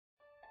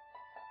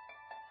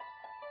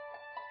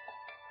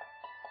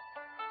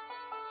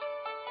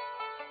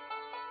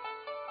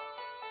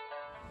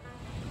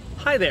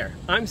Hi there,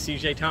 I'm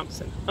CJ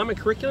Thompson. I'm a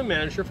curriculum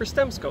manager for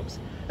STEMscopes,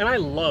 and I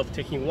love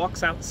taking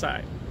walks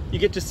outside. You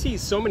get to see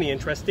so many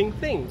interesting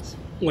things.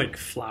 Like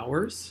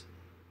flowers,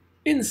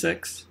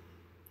 insects,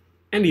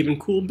 and even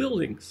cool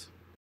buildings.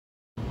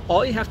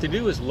 All you have to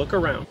do is look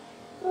around.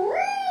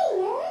 Why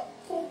not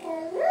take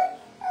a look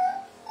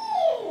up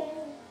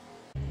here?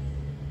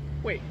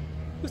 Wait,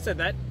 who said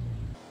that?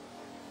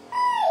 I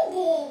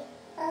did,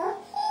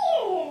 up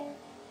here.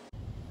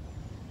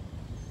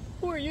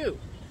 Who are you?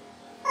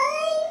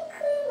 I'm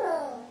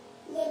Kumo.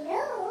 You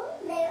know,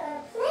 there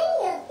are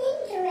plenty of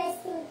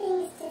interesting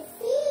things to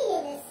see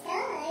in the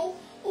sky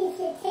if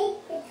you take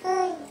the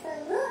time to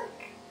look.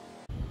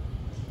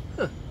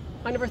 Huh,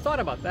 I never thought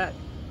about that.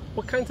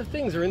 What kinds of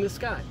things are in the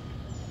sky?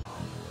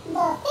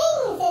 The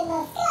things in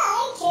the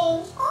sky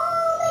change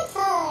all the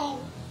time.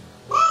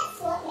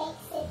 That's what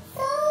makes it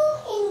so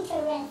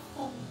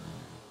interesting.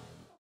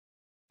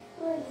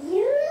 Would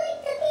you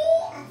like to be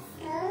a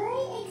sky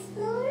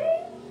explorer?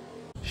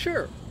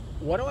 Sure,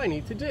 what do I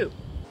need to do?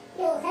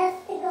 You'll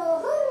have to go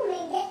home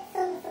and get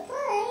some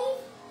supplies.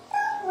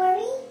 Don't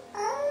worry,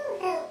 I'll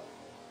help.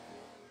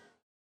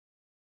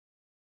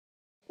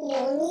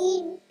 You'll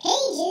need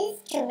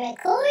pages to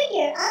record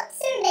your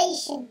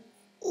observations.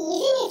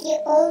 Even if you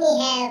only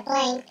have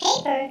blank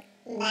paper,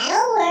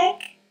 that'll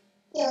work.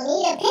 You'll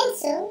need a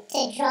pencil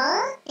to draw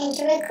and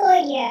to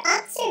record your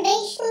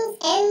observations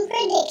and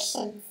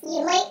predictions.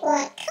 You might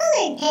want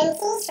colored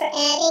pencils for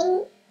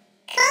adding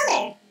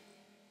color.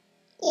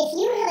 If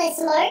you have a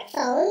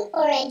smartphone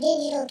or a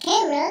digital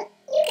camera,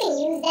 you can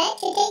use that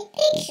to take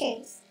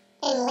pictures.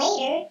 And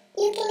later,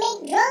 you can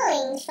make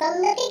drawings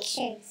from the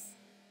pictures.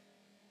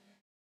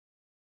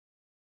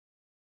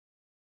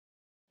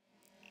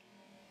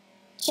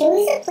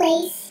 Choose a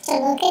place to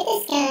look at the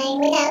sky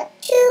without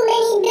too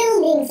many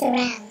buildings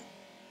around.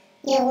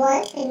 You'll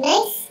want a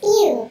nice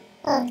view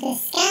of the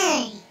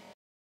sky.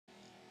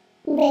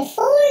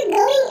 Before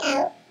going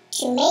out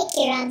to make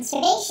your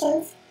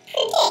observations,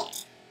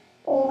 predict.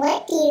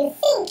 What do you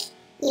think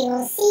you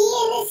will see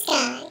in the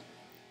sky?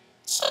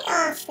 Check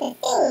off the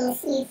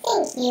things you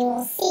think you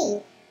will see.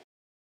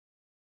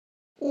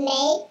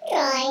 Make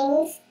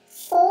drawings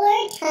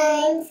 4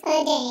 times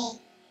a day.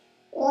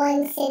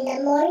 Once in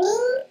the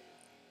morning,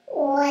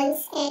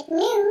 once at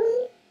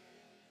noon,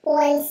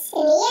 once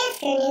in the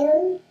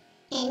afternoon,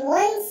 and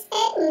once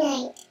at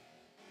night.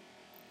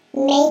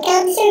 Make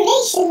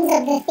observations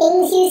of the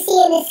things you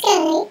see in the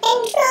sky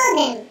and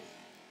draw them.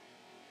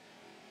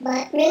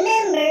 But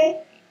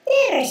remember,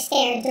 never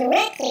stare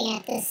directly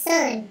at the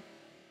sun.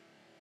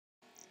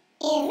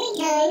 Every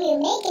time you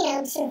make an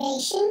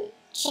observation,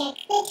 check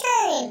the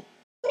time.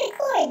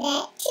 Record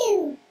that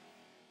too.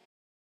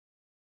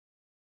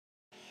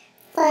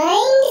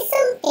 Find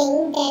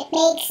something that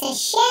makes a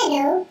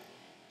shadow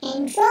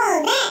and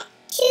draw that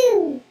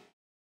too.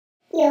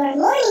 Your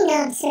morning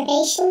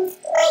observations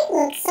might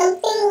look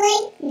something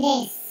like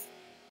this.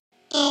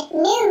 At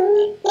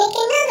noon, make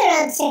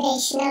another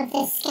observation of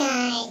the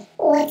sky.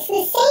 What's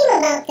the same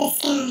about the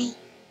sky?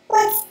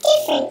 What's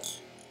different?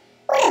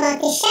 What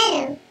about the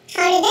shadow?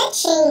 How did that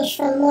change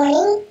from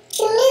morning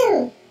to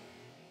noon?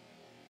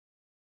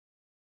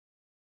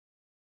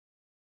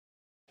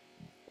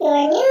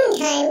 Your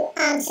noontime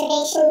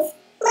observations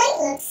might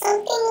look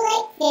something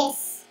like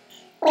this.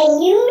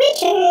 When you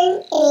return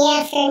in the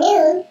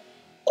afternoon,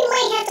 you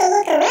might have to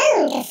look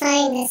around to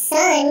find the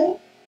sun.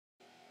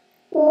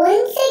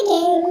 Once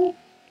again,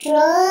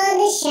 draw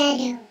the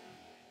shadow.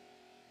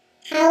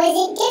 How is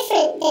it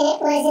different than it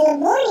was in the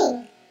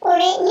morning or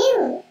at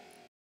noon?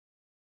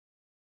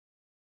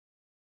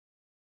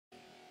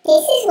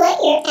 This is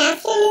what your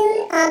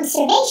afternoon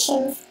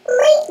observations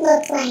might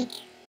look like.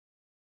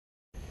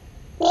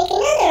 Make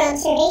another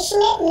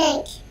observation at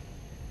night.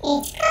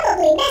 It's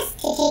probably best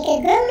to take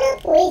a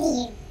grown-up with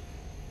you.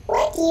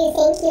 What do you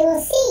think you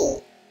will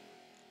see?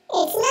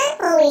 It's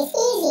not always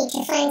easy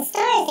to find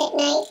stars at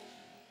night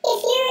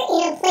if you're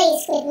in a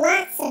place with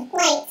lots of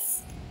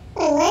lights.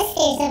 Unless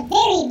there's a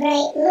very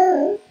bright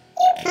moon,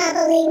 you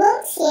probably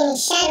won't see any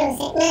shadows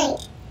at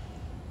night.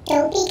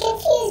 Don't be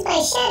confused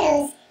by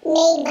shadows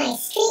made by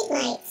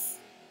streetlights.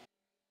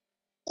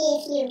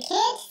 If you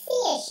can't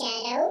see a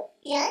shadow,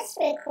 just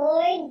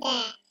record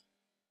that.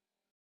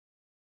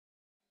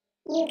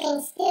 You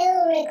can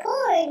still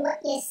record what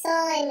you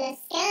saw in the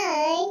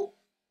sky.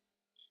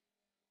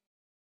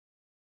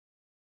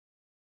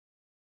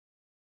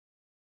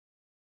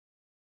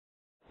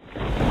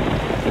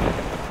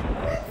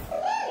 What's the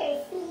matter,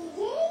 CJ?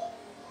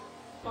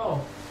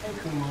 Oh, hey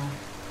Kumo.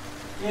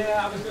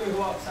 Yeah, I was going to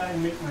go outside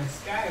and make my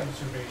sky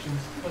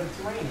observations, but it's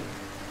raining.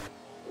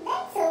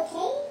 That's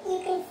okay. You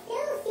can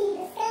still see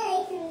the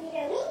sky through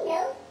your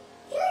window.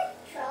 Just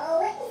draw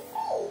what you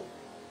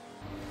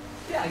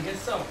see. Yeah, I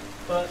guess so,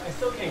 but I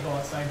still can't go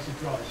outside to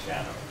draw a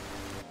shadow.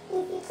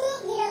 If you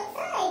can't get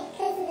outside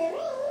because of the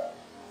rain,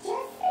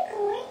 just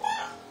record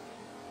that.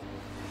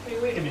 Hey,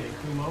 wait a minute,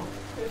 Kumo.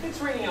 If it's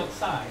raining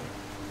outside,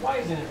 why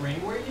isn't it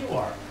raining where you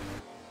are?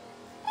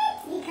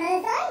 That's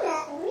because I'm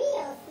not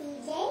real,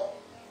 CJ.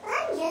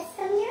 I'm just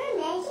from your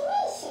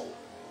imagination.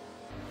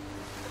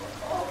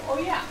 Oh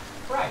yeah,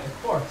 right,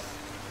 of course.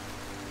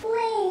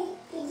 Wait,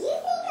 did you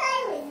think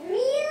I was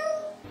real?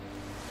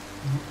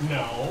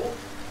 No.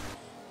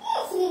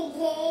 Yes, you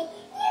did.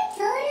 You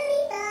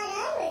totally thought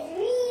I was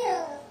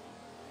real.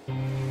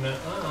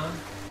 Nuh-uh.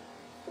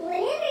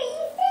 Whatever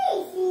you say,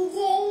 CJ.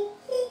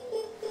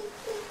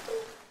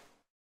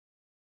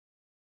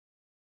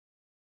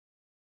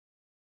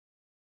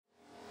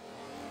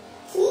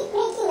 Keep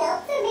making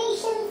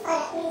observations on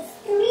at least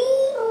 3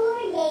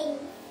 more days.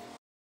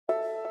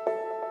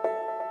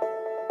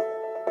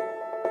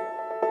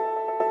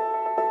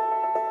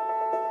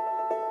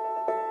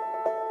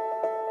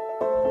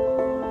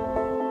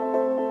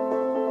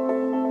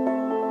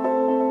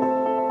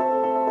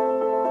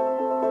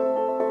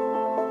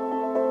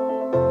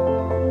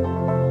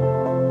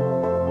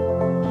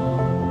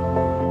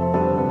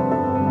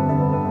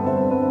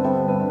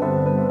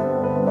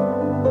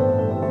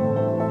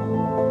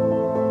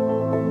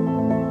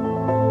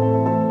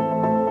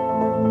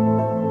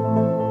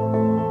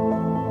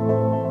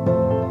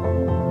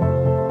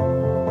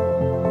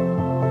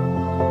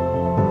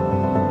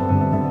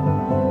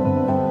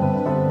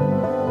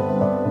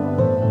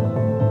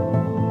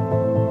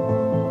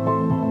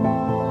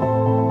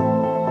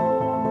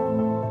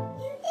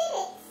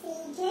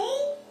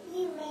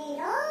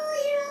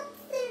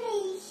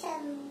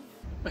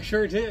 I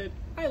sure did.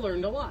 I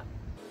learned a lot.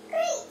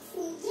 Great,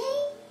 CJ.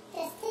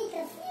 Just take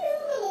a few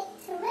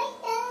minutes to write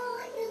down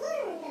what you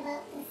learned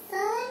about the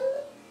sun,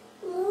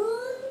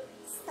 moon,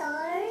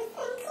 stars,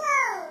 and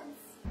clouds.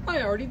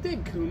 I already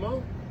did,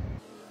 Kumo.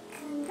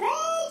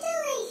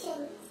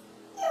 Congratulations!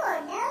 You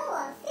are now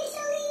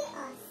officially a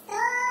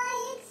Sky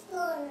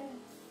Explorer.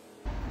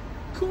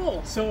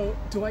 Cool. So,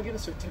 do I get a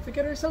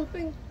certificate or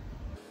something?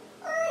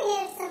 I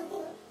have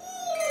something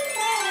even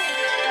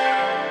better.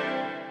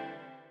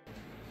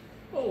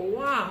 Oh,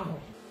 wow.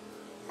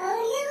 How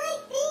do you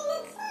like being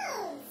a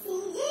cloud,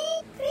 CJ?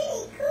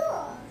 Pretty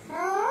cool,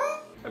 huh?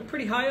 I'm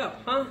pretty high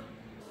up, huh?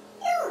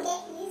 You'll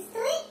get used to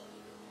it.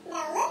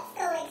 Now let's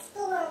go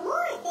explore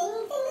more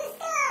things in the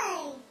sky.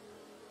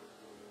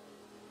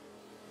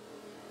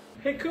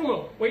 Hey,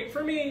 Kumo, wait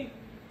for me.